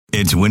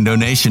It's Window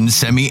Nation's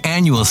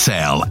semi-annual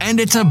sale, and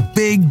it's a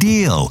big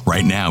deal.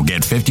 Right now,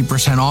 get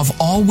 50% off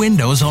all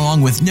windows along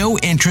with no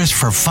interest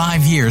for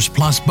 5 years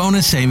plus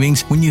bonus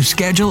savings when you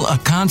schedule a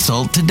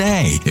consult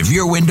today. If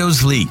your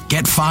windows leak,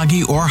 get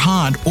foggy or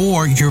hot,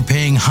 or you're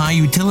paying high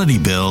utility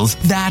bills,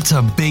 that's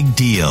a big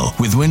deal.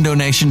 With Window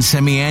Nation's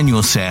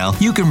semi-annual sale,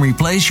 you can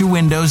replace your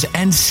windows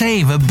and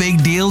save a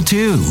big deal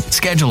too.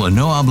 Schedule a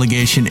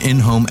no-obligation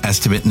in-home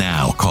estimate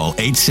now. Call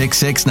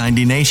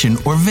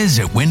 866-90-NATION or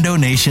visit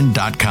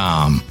windownation.com.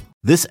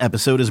 This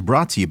episode is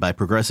brought to you by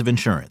Progressive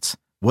Insurance.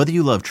 Whether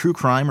you love true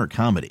crime or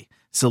comedy,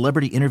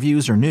 celebrity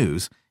interviews or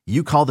news,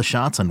 you call the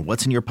shots on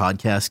what's in your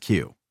podcast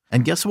queue.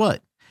 And guess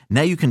what?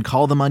 Now you can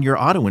call them on your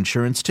auto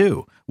insurance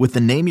too with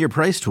the Name Your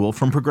Price tool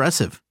from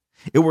Progressive.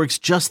 It works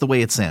just the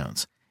way it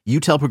sounds.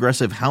 You tell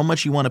Progressive how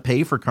much you want to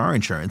pay for car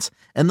insurance,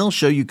 and they'll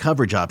show you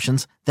coverage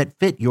options that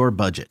fit your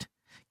budget.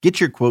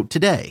 Get your quote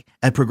today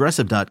at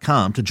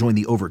Progressive.com to join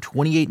the over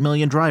 28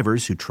 million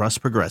drivers who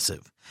trust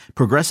Progressive.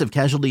 Progressive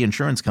Casualty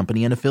Insurance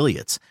Company and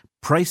Affiliates.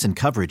 Price and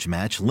coverage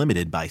match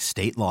limited by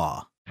state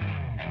law.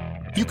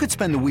 You could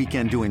spend the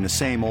weekend doing the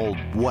same old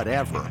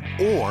whatever,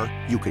 or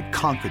you could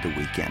conquer the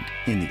weekend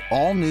in the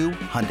all-new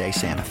Hyundai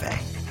Santa Fe.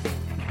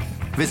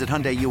 Visit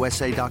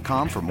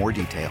HyundaiUSA.com for more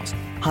details.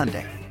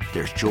 Hyundai,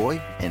 there's joy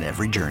in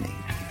every journey.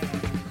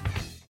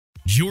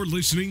 You're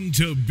listening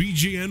to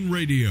BGN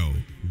Radio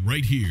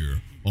right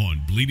here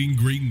on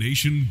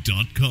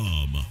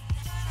BleedingGreenNation.com.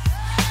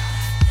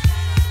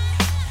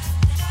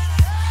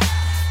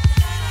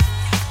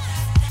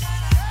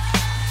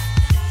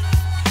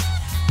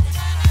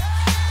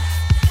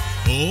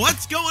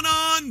 What's going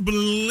on,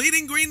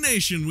 Bleeding Green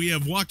Nation? We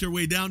have walked our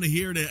way down to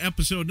here to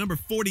episode number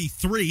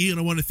 43, and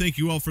I want to thank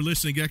you all for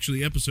listening.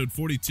 Actually, episode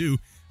 42.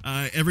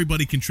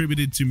 Everybody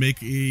contributed to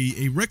make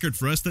a record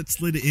for us that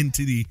slid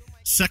into the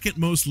second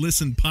most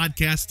listened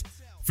podcast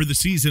for the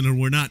season, and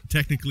we're not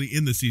technically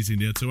in the season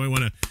yet. So I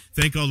want to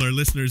thank all our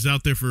listeners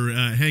out there for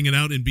hanging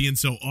out and being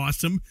so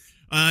awesome.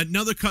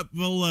 Another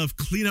couple of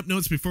cleanup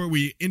notes before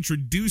we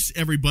introduce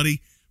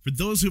everybody. For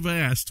those who've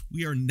asked,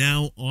 we are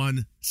now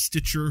on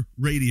Stitcher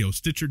Radio,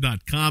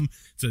 Stitcher.com.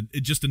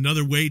 It's just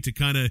another way to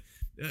kind of,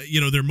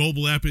 their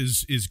mobile app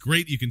is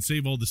great. You can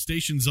save all the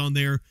stations on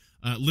there.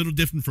 A little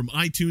different from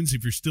iTunes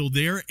if you're still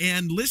there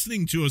and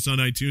listening to us on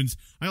iTunes.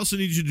 I also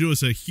need you to do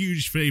us a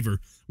huge favor.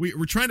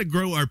 We're trying to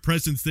grow our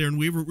presence there, and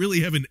we really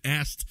haven't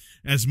asked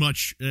as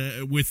much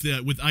with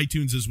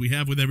iTunes as we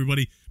have with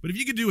everybody. But if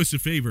you could do us a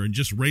favor and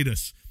just rate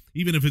us,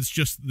 even if it's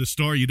just the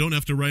star, you don't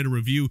have to write a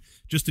review,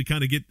 just to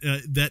kind of get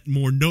that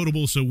more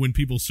notable, so when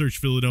people search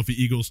Philadelphia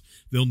Eagles,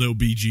 they'll know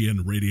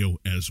BGN Radio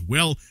as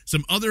well.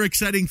 Some other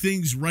exciting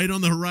things right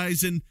on the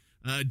horizon.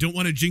 Don't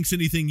want to jinx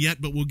anything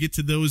yet, but we'll get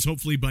to those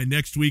hopefully by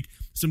next week.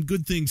 Some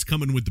good things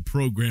coming with the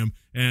program,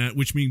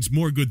 which means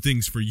more good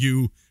things for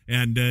you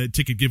and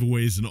ticket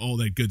giveaways and all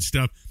that good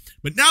stuff.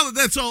 But now that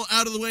that's all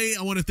out of the way,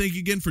 I want to thank you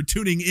again for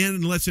tuning in,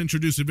 and let's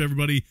introduce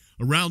everybody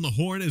around the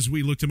horn. As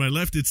we look to my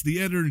left, it's the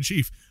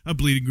editor-in-chief of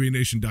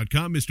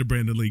BleedingGreenNation.com, Mr.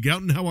 Brandon Lee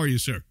Gouton. How are you,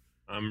 sir?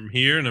 I'm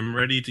here, and I'm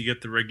ready to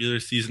get the regular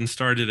season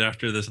started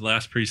after this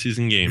last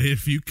preseason game.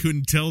 If you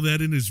couldn't tell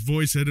that in his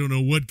voice, I don't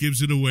know what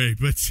gives it away.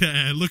 But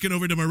looking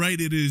over to my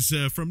right, it is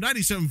from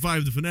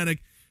 97.5 The Fanatic,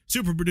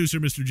 super producer,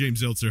 Mr.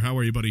 James Zeltzer. How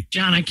are you, buddy?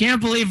 John, I can't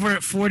believe we're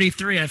at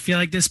 43. I feel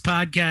like this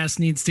podcast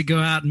needs to go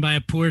out and buy a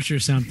Porsche or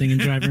something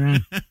and drive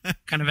around.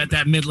 Kind of at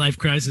that midlife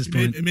crisis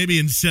point. Maybe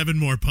in 7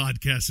 more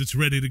podcasts, it's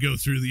ready to go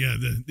through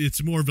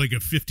it's more of like a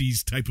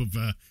 50s type of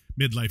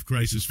midlife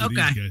crisis for these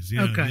guys.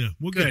 Yeah, okay. Yeah.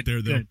 We'll get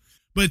there, though. Good.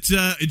 But,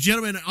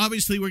 gentlemen,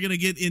 obviously we're going to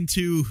get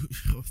into,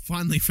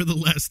 finally for the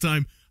last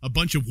time, a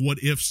bunch of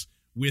what-ifs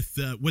with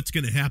what's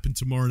going to happen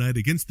tomorrow night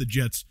against the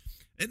Jets.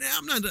 And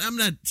I'm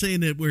not saying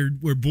that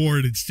we're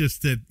bored. It's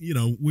just that,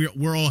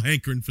 we're all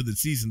hankering for the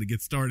season to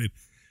get started.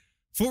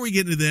 Before we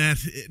get into that,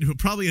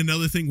 probably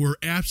another thing we're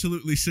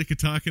absolutely sick of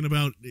talking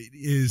about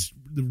is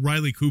the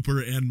Riley Cooper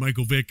and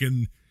Michael Vick,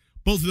 and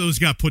both of those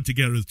got put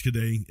together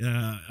today.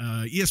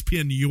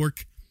 ESPN New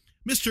York,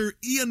 Mr.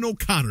 Ian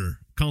O'Connor,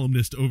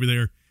 columnist over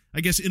there, I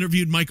guess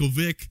interviewed Michael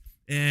Vick,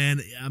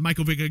 and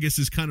Michael Vick, I guess,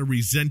 is kind of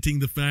resenting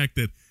the fact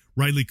that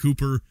Riley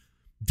Cooper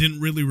didn't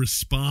really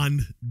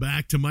respond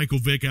back to Michael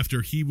Vick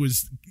after he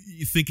was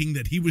thinking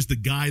that he was the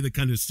guy that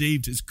kind of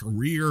saved his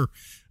career.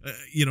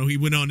 He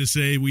went on to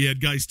say we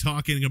had guys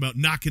talking about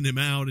knocking him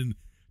out and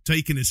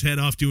taking his head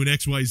off, doing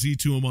XYZ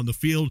to him on the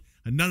field,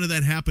 and none of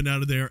that happened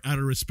out of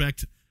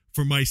respect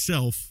for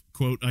myself,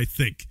 quote, I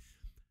think.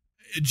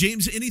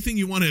 James, anything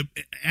you want to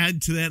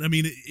add to that? I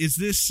mean, is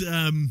this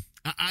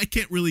I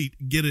can't really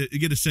get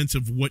a sense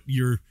of what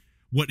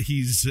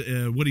he's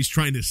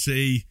trying to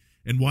say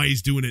and why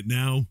he's doing it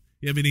now.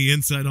 You have any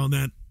insight on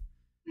that?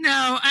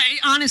 No,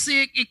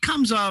 honestly, it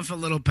comes off a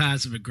little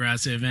passive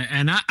aggressive,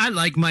 and I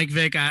like Mike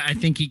Vick. I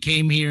think he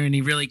came here and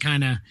he really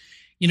kind of,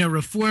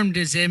 reformed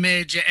his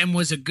image and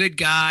was a good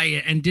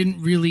guy and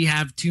didn't really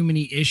have too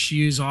many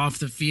issues off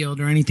the field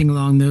or anything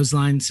along those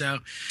lines. So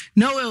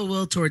no ill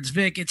will towards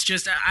Vick. It's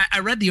just I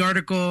read the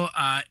article.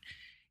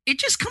 It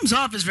just comes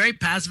off as very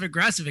passive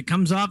aggressive. It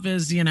comes off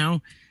as,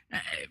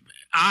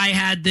 I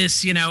had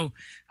this,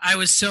 I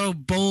was so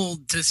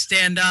bold to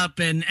stand up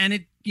and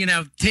it,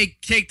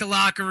 take the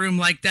locker room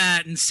like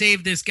that and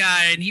save this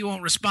guy and he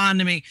won't respond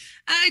to me.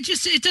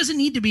 It doesn't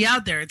need to be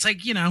out there. It's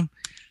like,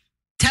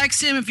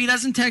 text him. If he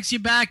doesn't text you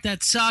back,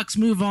 that sucks.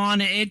 Move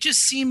on. It just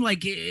seemed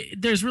like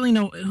there's really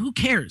who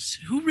cares?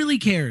 Who really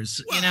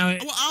cares? Well,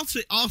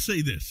 I'll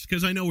say this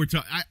because I know we're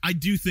talking. I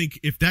do think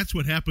if that's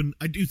what happened,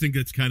 I do think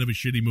that's kind of a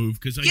shitty move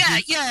because yeah.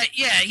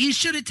 He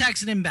should have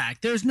texted him back.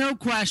 There's no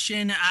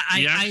question.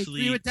 I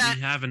agree with that.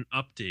 We have an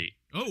update.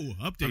 Oh,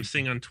 update. I'm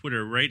seeing on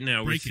Twitter right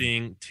now, we're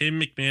seeing Tim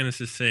McManus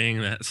is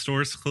saying that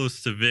source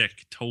close to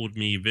Vic told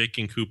me Vic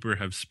and Cooper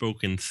have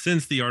spoken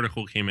since the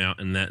article came out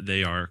and that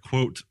they are,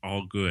 quote,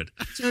 all good.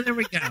 So there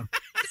we go.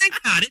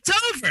 Thank God. It's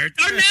over.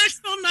 Our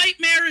national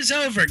nightmare is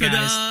over, guys.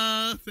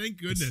 Ta-da!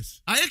 Thank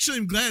goodness. I actually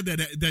am glad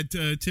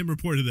that Tim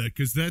reported that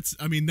because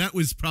that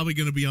was probably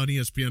going to be on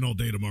ESPN all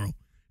day tomorrow.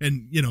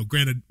 And,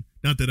 granted,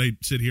 not that I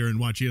sit here and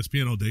watch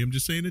ESPN all day. I'm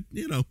just saying it,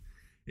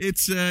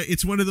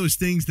 it's one of those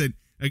things that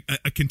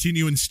a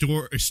continuing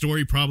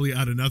story probably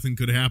out of nothing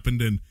could have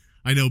happened, and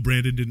I know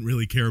Brandon didn't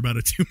really care about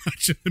it too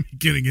much in the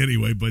beginning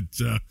anyway, but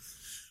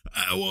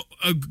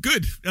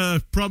good.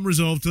 Problem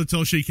resolved. Let's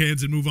all shake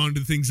hands and move on to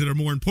the things that are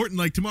more important,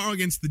 like tomorrow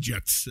against the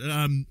Jets.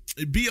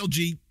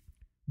 BLG,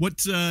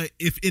 what,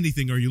 if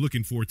anything, are you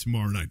looking for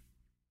tomorrow night?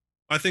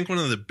 I think one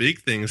of the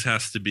big things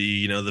has to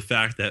be, the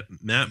fact that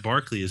Matt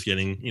Barkley is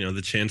getting,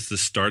 the chance to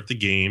start the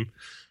game.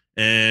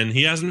 And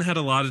he hasn't had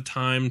a lot of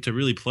time to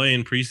really play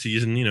in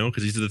preseason,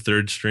 because he's the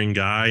third string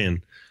guy.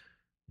 And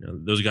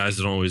those guys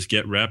don't always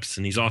get reps.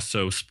 And he's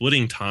also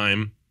splitting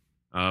time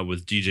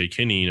with DJ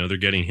Kinney. They're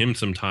getting him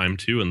some time,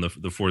 too, in the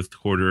fourth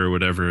quarter or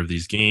whatever of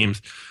these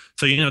games.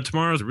 So,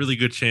 tomorrow's a really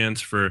good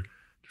chance for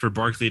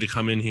Barkley to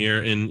come in here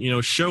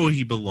and, show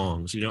he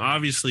belongs.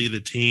 Obviously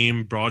the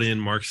team brought in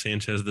Mark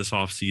Sanchez this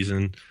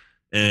offseason.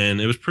 And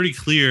it was pretty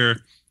clear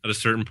at a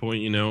certain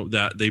point,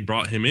 that they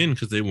brought him in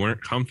because they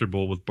weren't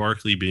comfortable with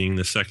Barkley being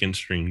the second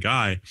string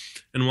guy.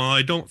 And while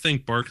I don't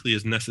think Barkley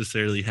has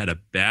necessarily had a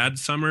bad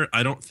summer,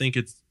 I don't think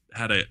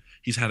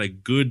he's had a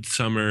good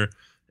summer.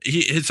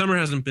 His summer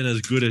hasn't been as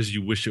good as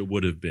you wish it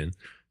would have been.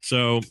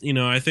 So,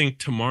 I think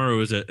tomorrow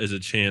is a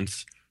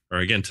chance, or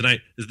again,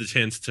 tonight is the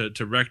chance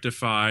to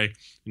rectify,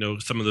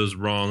 some of those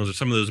wrongs or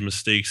some of those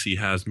mistakes he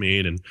has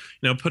made and,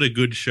 put a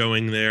good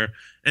showing there.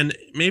 And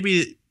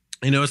maybe,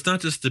 it's not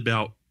just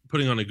about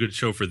putting on a good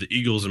show for the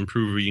Eagles and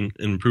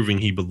proving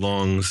he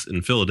belongs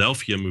in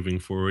Philadelphia moving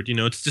forward.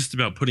 It's just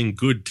about putting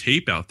good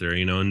tape out there,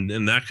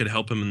 and that could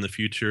help him in the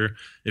future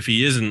if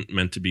he isn't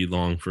meant to be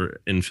long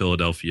in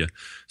Philadelphia.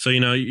 So,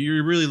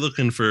 you're really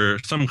looking for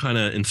some kind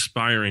of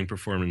inspiring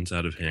performance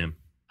out of him.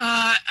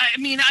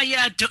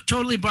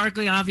 Totally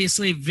Barkley.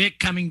 Obviously, Vic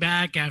coming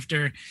back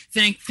after.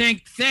 Thank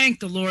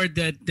the Lord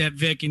that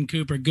Vic and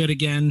Coop are good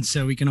again,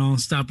 so we can all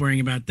stop worrying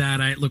about that.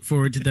 I look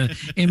forward to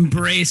the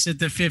embrace at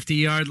the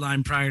 50-yard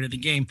line prior to the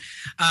game.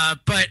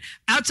 But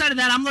outside of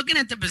that, I'm looking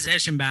at the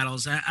position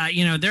battles.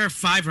 There are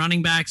 5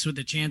 running backs with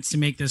a chance to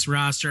make this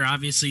roster.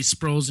 Obviously,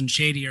 Sproles and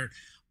Shady are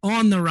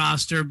on the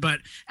roster, but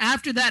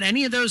after that,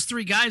 any of those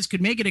 3 guys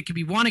could make it. It could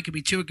be 1, it could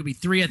be 2, it could be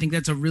 3. I think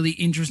that's a really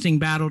interesting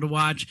battle to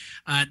watch.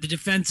 The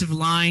defensive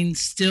line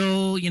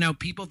still,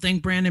 people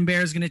think Brandon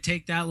Bear is going to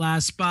take that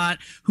last spot.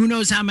 Who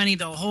knows how many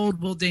they'll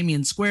hold? Will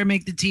Damian Square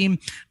make the team?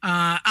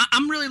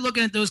 I'm really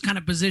looking at those kind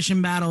of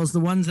position battles, the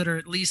ones that are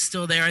at least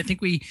still there. I think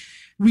we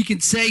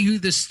can say who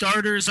the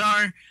starters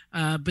are,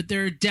 but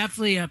there are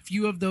definitely a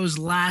few of those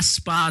last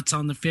spots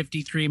on the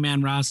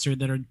 53-man roster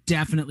that are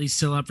definitely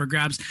still up for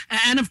grabs.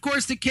 And, of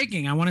course, the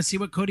kicking. I want to see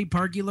what Cody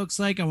Parkey looks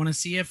like. I want to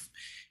see if,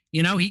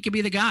 he could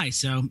be the guy.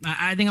 So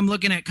I think I'm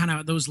looking at kind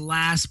of those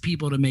last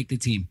people to make the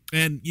team.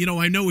 And,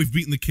 I know we've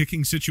beaten the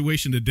kicking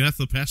situation to death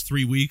the past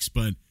 3 weeks,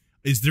 but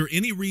is there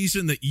any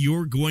reason that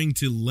you're going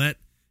to let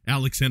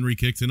Alex Henry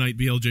kick tonight,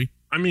 BLG?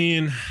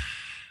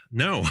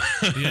 No.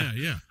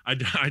 Yeah.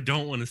 I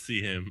don't want to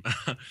see him.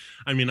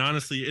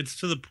 Honestly, it's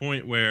to the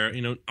point where,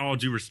 all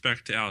due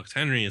respect to Alex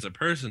Henry as a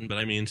person, but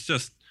it's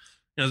just,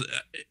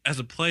 as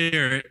a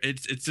player,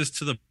 it's just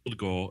to the field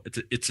goal.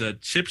 It's a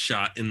chip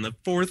shot in the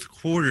fourth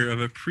quarter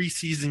of a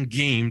preseason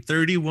game,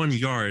 31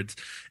 yards,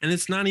 and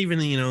it's not even,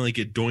 like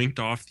it doinked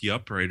off the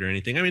upright or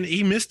anything.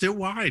 He missed it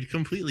wide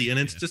completely, and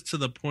it's just to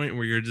the point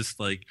where you're just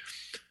like,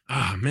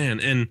 oh, man.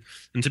 And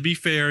to be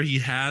fair, he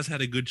has had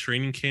a good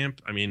training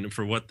camp.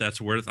 For what that's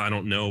worth, I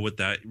don't know what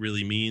that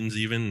really means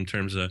even in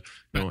terms of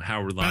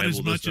how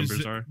reliable those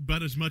numbers are.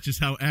 But as much as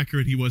how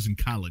accurate he was in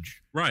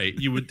college. Right.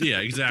 You would.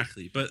 Yeah,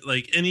 exactly. But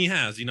and he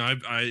has,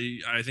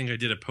 I think I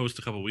did a post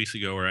a couple of weeks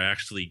ago where I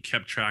actually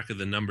kept track of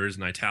the numbers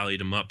and I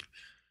tallied them up.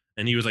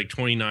 And he was like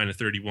 29 to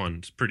 31.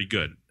 It's pretty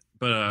good.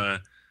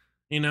 But,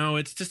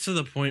 it's just to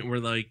the point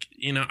where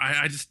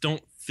I just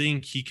don't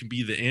think he can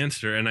be the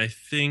answer, and I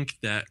think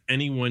that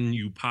anyone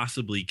you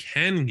possibly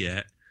can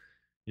get,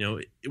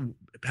 it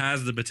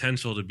has the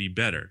potential to be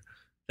better.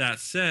 That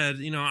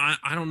said,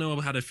 I don't know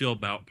how to feel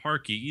about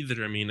Parkey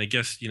either. I mean, I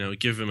guess,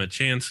 give him a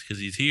chance because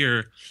he's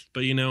here.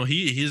 But,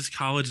 his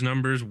college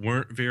numbers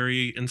weren't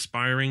very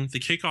inspiring. The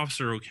kickoffs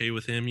are okay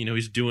with him.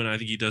 I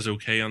think he does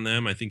okay on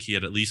them. I think he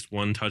had at least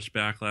one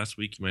touchback last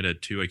week. He might have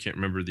had two. I can't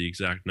remember the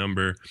exact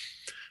number.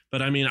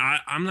 But, I mean,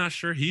 I'm not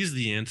sure he's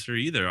the answer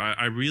either.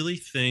 I really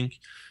think,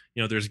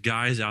 there's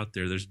guys out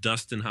there. There's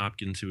Dustin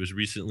Hopkins, who was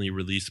recently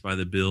released by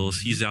the Bills.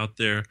 He's out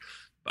there.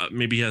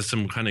 Maybe he has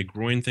some kind of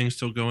groin thing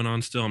still going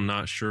on still. I'm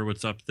not sure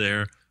what's up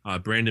there.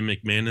 Brandon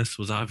McManus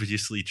was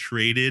obviously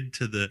traded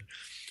to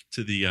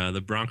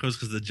the Broncos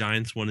because the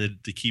Giants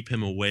wanted to keep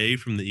him away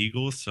from the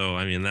Eagles. So,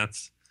 I mean,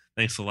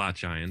 thanks a lot,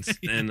 Giants.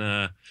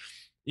 And,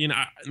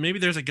 maybe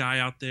there's a guy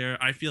out there.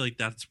 I feel like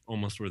that's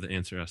almost where the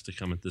answer has to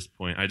come at this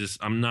point.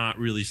 I'm not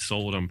really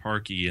sold on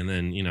Parkey. And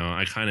then,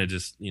 I kind of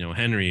just,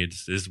 Henry, it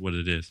just is what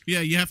it is. Yeah,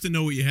 you have to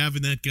know what you have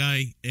in that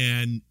guy.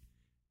 And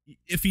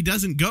if he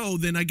doesn't go,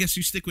 then I guess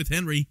you stick with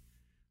Henry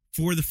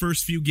for the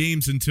first few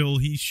games until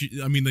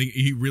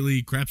he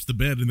really craps the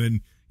bed, and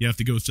then you have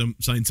to go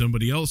sign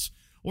somebody else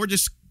or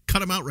just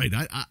cut him outright.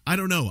 I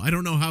don't know. I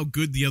don't know how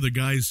good the other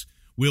guys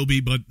will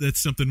be, but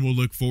that's something we'll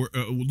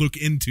look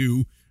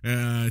into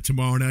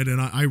tomorrow night.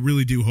 And I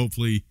really do hope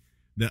that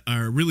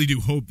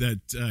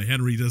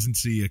Henry doesn't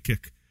see a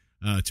kick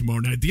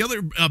tomorrow night. The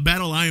other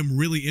battle I am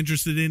really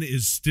interested in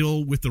is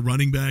still with the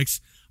running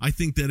backs. I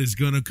think that is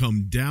going to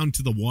come down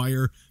to the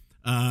wire.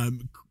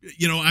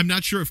 I'm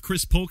not sure if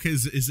Chris Polk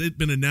has it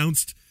been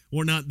announced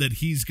or not that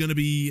he's going to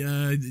be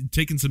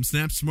taking some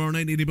snaps tomorrow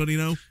night. Anybody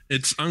know?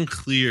 It's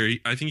unclear.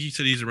 I think he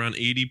said he's around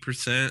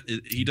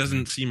 80%. He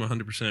doesn't seem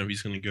 100% if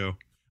he's going to go.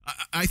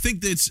 I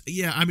think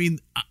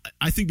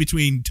I think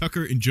between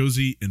Tucker and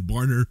Josie and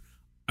Barner,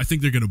 I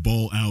think they're going to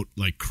ball out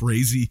like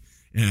crazy,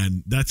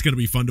 and that's going to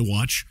be fun to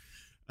watch.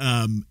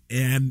 And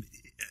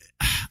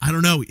I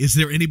don't know. Is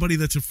there anybody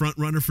that's a front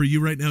runner for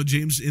you right now,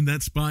 James, in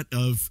that spot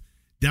of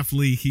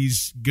definitely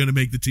he's going to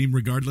make the team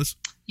regardless?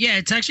 Yeah,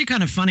 it's actually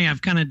kind of funny.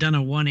 I've kind of done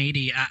a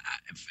 180.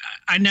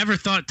 I never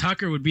thought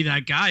Tucker would be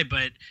that guy,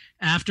 but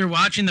after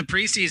watching the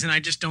preseason, I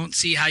just don't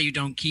see how you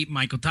don't keep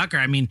Michael Tucker.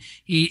 I mean,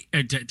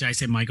 did I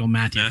say Michael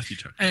Matthew? Matthew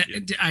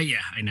Tucker. Yeah,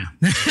 I know.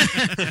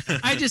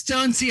 I just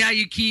don't see how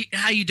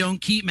you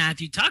don't keep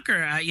Matthew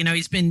Tucker.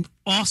 He's been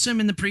awesome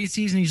in the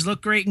preseason. He's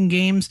looked great in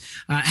games.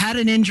 Had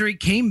an injury,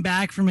 came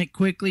back from it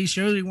quickly.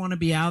 Showed he want to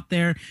be out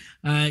there.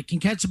 Can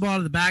catch the ball out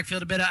of the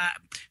backfield a bit.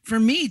 For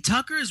me,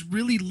 Tucker has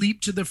really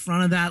leaped to the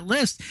front of that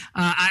list.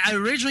 I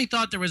originally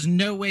thought there was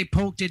no way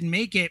Polk didn't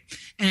make it,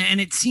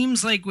 and it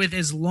seems like with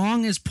as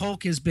long as Polk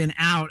has been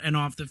out and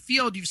off the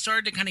field, you've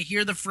started to kind of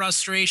hear the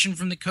frustration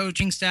from the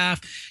coaching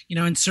staff.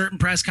 In certain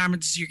press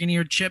conferences, you can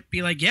hear Chip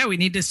be like, yeah, we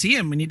need to see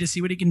him. We need to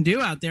see what he can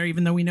do out there,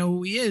 even though we know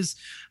who he is.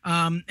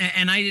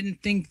 And I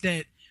didn't think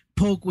that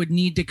Polk would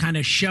need to kind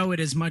of show it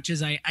as much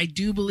as I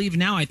do believe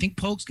now. I think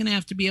Polk's going to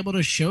have to be able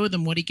to show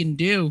them what he can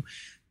do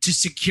to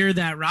secure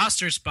that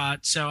roster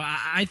spot. So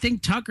I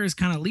think Tucker's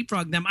kind of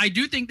leapfrogged them. I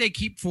do think they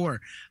keep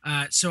 4.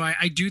 So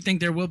I do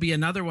think there will be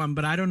another one,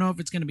 but I don't know if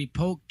it's going to be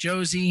Polk,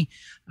 Josie,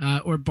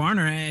 or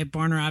Barner.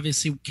 Barner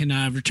obviously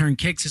can return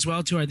kicks as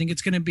well, too. I think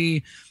it's going to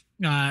be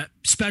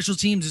special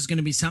teams is going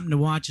to be something to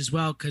watch as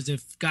well, because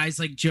if guys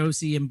like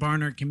Josie and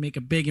Barner can make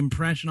a big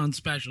impression on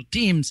special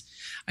teams,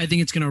 I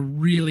think it's going to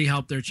really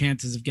help their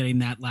chances of getting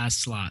that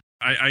last slot.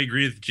 I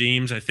agree with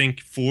James. I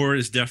think 4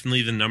 is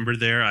definitely the number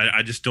there.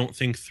 I just don't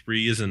think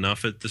 3 is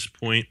enough at this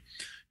point.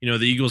 The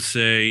Eagles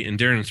say, and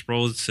Darren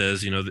Sproles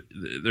says,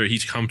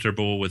 he's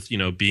comfortable with,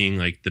 being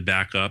like the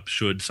backup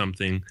should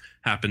something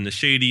happen to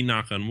Shady,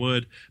 knock on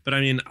wood. But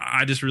I mean,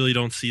 I just really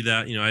don't see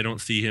that. I don't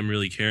see him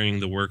really carrying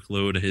the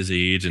workload at his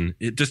age and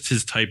just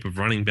his type of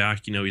running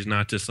back. He's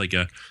not just like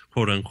a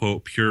quote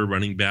unquote pure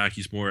running back.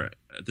 He's more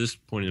at this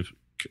point of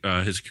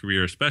his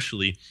career,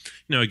 especially,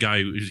 a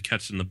guy who's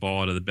catching the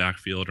ball out of the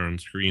backfield or on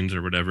screens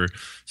or whatever.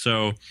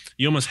 So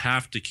you almost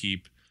have to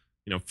keep,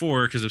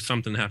 4, because if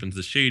something happens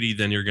to Shady,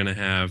 then you're going to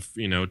have,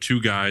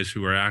 2 guys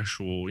who are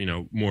actual,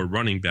 more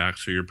running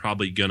backs. So you're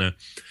probably going to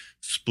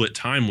split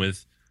time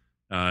with,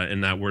 in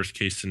that worst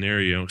case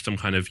scenario, some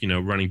kind of,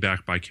 running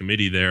back by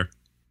committee there.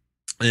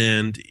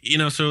 And,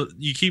 so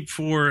you keep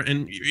 4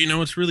 and,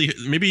 it's really,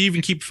 maybe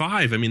even keep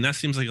 5. I mean, that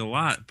seems like a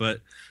lot, but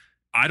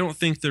I don't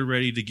think they're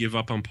ready to give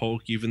up on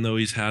Polk, even though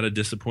he's had a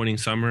disappointing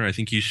summer. I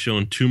think he's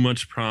shown too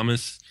much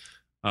promise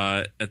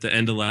at the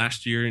end of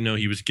last year.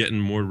 He was getting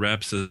more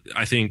reps.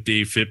 I think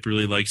Dave Fipp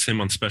really likes him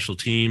on special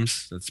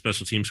teams, that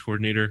special teams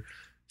coordinator.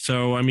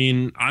 So, I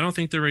mean, I don't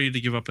think they're ready to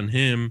give up on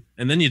him.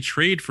 And then you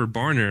trade for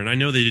Barner, and I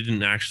know they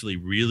didn't actually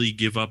really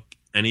give up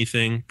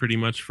anything pretty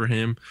much for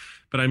him.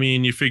 But, I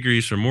mean, you figure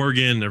he's from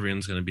Oregon.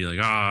 Everyone's going to be like,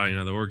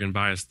 the Oregon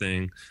bias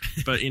thing.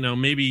 But,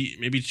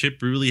 maybe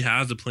Chip really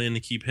has a plan to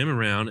keep him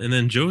around. And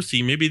then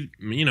Josie, maybe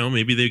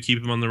they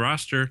keep him on the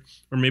roster,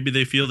 or maybe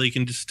they feel they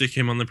can just stick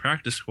him on the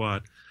practice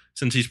squad.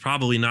 since he's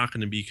probably not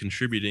going to be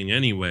contributing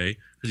anyway,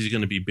 because he's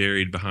going to be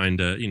buried behind,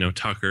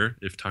 Tucker,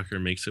 if Tucker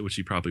makes it, which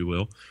he probably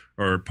will,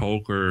 or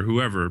Polk or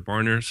whoever,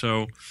 Barner.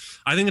 So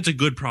I think it's a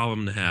good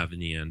problem to have in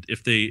the end.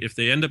 If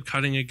they end up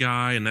cutting a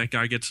guy and that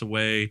guy gets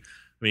away,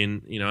 I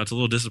mean, it's a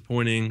little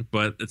disappointing,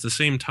 but at the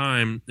same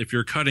time, if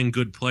you're cutting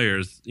good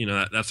players,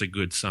 that's a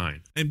good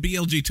sign. And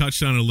BLG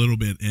touched on it a little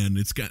bit, and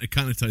it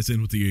kind of ties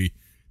in with the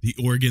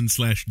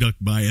Oregon/Duck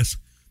bias.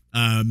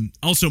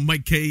 Also,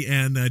 Mike Kay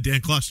and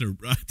Dan Klossner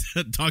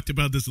talked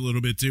about this a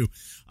little bit too.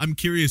 I'm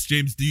curious,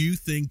 James, do you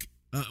think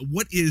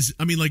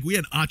we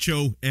had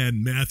Acho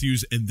and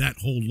Matthews and that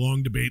whole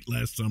long debate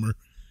last summer.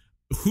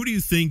 Who do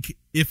you think,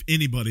 if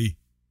anybody,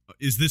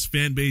 is this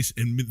fan base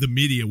and the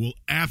media will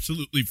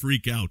absolutely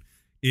freak out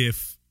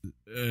if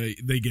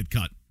they get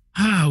cut?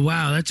 Oh,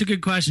 wow. That's a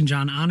good question,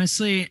 John.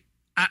 Honestly,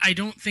 I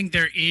don't think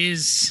there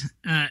is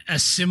a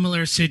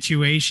similar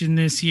situation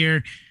this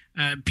year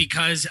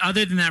because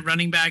other than that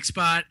running back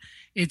spot,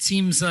 it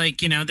seems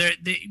like,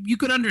 you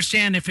could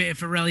understand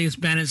if Aurelius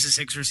Ben is a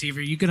sixth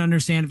receiver. You could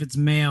understand if it's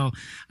Mail.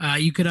 I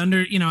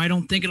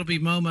don't think it'll be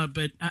MoMA,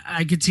 but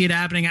I could see it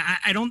happening.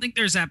 I don't think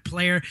there's that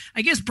player.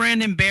 I guess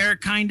Brandon Bear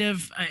kind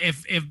of,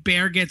 if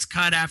Bear gets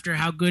cut after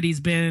how good he's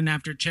been and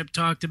after Chip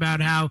talked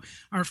about how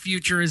our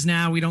future is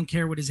now, we don't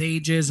care what his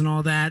age is and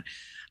all that.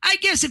 I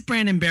guess if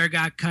Brandon Bear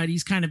got cut,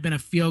 he's kind of been a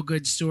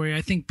feel-good story.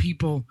 I think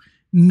people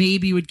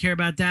maybe would care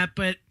about that,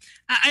 but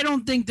I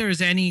don't think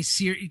there's any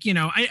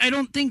I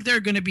don't think there are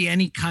going to be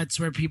any cuts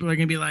where people are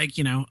going to be like,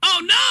 oh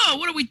no,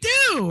 what do we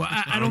do?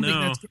 I don't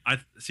know. think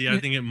that's I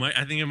think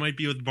it might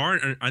be with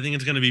Barner. I think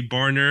it's going to be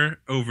Barner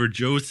over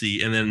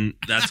Josie, and then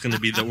that's going to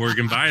be the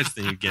Oregon bias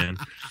thing again.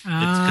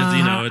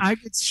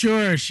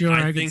 Sure.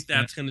 I think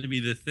that's going to be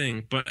the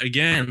thing. But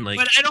again,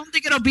 but I don't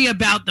think it'll be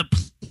about the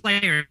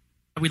player.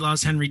 We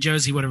lost Henry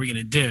Josie. What are we going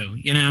to do?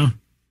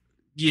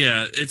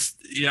 Yeah,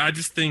 I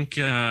just think.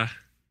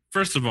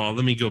 First of all,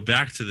 let me go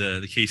back to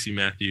the Casey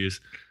Matthews,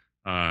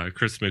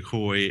 Chris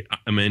McCoy,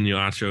 Emmanuel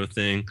Acho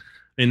thing.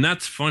 And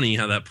that's funny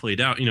how that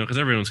played out, because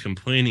everyone was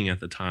complaining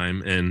at the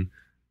time. And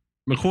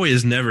McCoy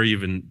has never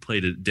even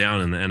played it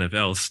down in the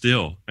NFL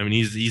still. I mean,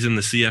 he's in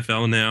the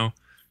CFL now.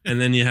 And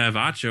then you have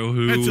Acho,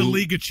 who... That's a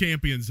League of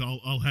Champions,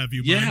 I'll have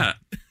you mind. Yeah.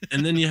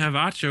 And then you have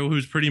Acho,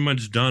 who's pretty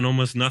much done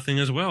almost nothing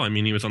as well. I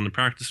mean, he was on the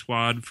practice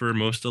squad for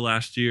most of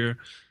last year.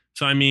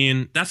 So, I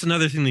mean, that's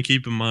another thing to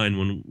keep in mind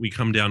when we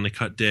come down to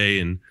cut day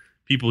and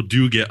people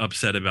do get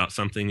upset about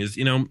something is,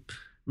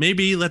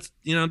 maybe let's,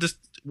 just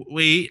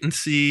wait and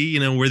see,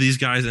 where these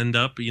guys end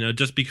up,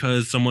 just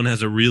because someone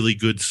has a really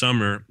good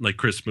summer like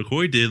Chris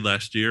McCoy did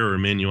last year or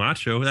Emmanuel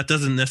Acho, that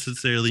doesn't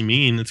necessarily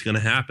mean it's going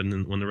to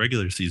happen when the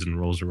regular season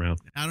rolls around.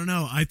 I don't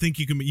know. I think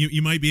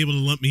you might be able to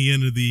lump me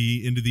into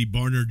the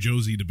Barner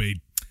Josie debate.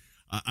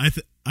 I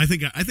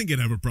think I'd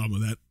have a problem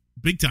with that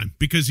big time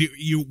because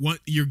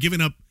you're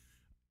giving up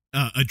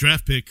a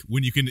draft pick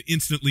when you can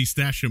instantly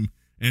stash him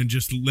and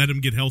just let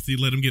him get healthy,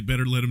 let him get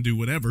better, let him do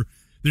whatever.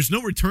 There's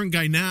no return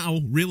guy now,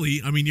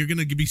 really. I mean, you're going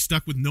to be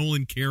stuck with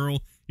Nolan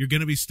Carroll. You're going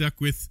to be stuck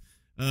with,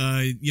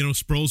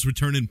 Sproles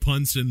returning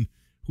punts and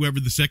whoever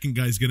the second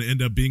guy is going to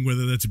end up being,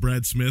 whether that's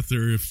Brad Smith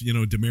or if,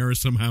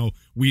 Damaris somehow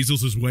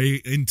weasels his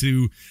way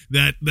into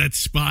that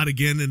spot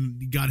again.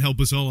 And God help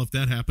us all if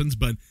that happens.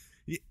 But,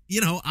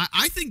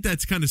 I think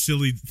that's kind of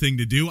silly thing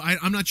to do.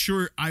 I'm not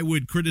sure I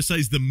would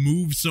criticize the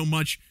move so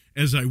much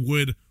as I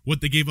would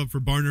what they gave up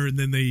for Barner and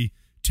then they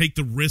take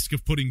the risk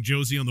of putting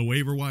Josie on the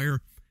waiver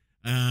wire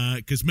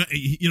because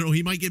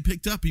he might get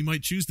picked up. He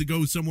might choose to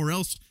go somewhere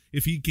else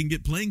if he can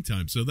get playing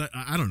time. So that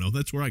I don't know.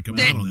 That's where I come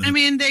out on that. I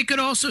mean, they could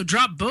also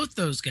drop both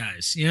those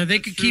guys. They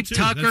could keep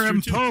Tucker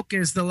and Polk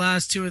as the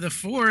last two of the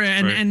four,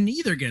 and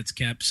neither gets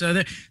kept. So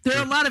there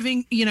are a lot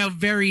of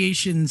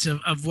variations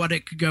of what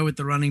it could go with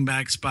the running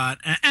back spot,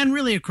 and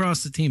really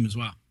across the team as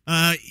well.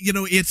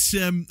 It's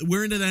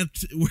we're into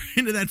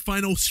that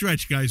final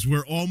stretch, guys.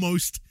 We're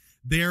almost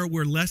there.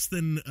 We're less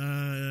than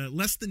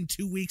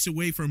 2 weeks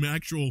away from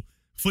actual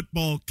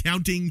football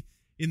counting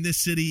in this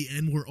city,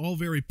 and we're all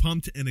very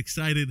pumped and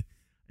excited.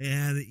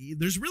 And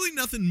there's really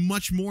nothing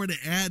much more to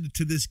add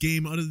to this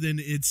game other than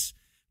it's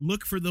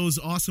look for those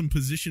awesome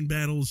position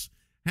battles,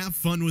 have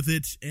fun with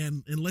it,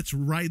 and let's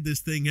ride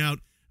this thing out.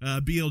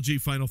 BLG,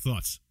 final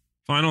thoughts.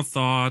 Final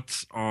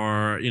thoughts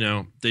are,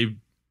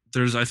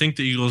 I think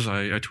the Eagles,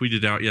 I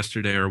tweeted out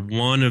yesterday, are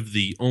one of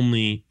the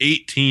only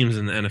 8 teams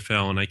in the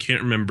NFL, and I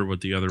can't remember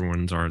what the other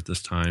ones are at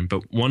this time,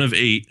 but one of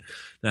 8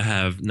 that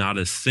have not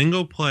a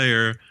single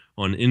player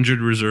on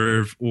injured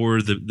reserve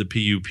or the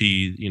PUP,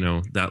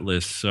 that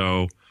list.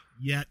 So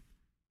yet,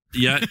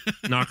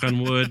 knock on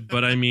wood.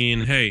 But I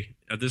mean, hey,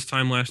 at this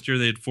time last year,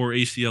 they had 4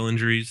 ACL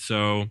injuries.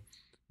 So,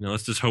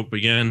 let's just hope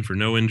again for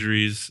no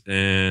injuries.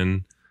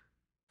 And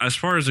as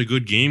far as a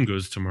good game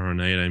goes tomorrow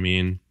night, I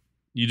mean,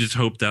 you just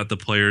hope that the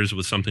players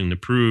with something to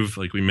prove,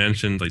 like we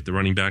mentioned, like the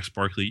running backs,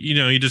 Barkley,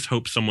 you just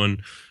hope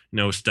someone,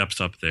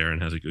 steps up there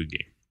and has a good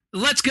game.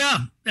 Let's go.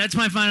 That's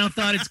my final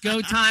thought. It's go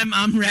time.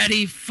 I'm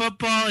ready.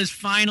 Football is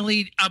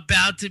finally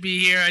about to be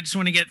here. I just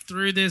want to get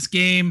through this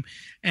game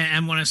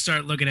and want to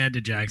start looking ahead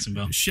to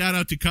Jacksonville. Shout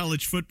out to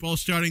college football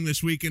starting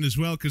this weekend as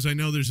well, because I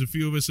know there's a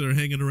few of us that are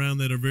hanging around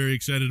that are very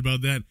excited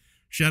about that.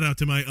 Shout out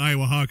to my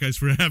Iowa Hawkeyes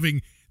for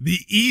having the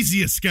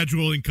easiest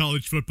schedule in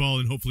college football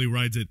and hopefully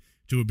rides it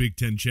to a Big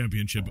Ten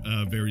championship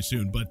very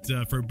soon. But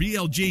for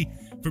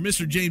BLG, for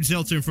Mr. James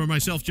Zeltzer, and for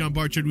myself, John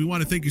Barchard, we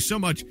want to thank you so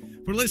much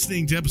for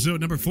listening to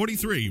episode number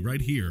 43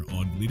 right here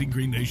on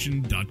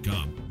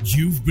BleedingGreenNation.com.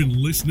 You've been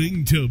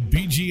listening to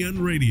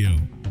BGN Radio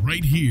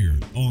right here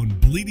on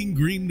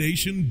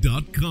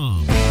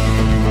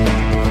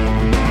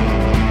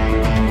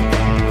BleedingGreenNation.com.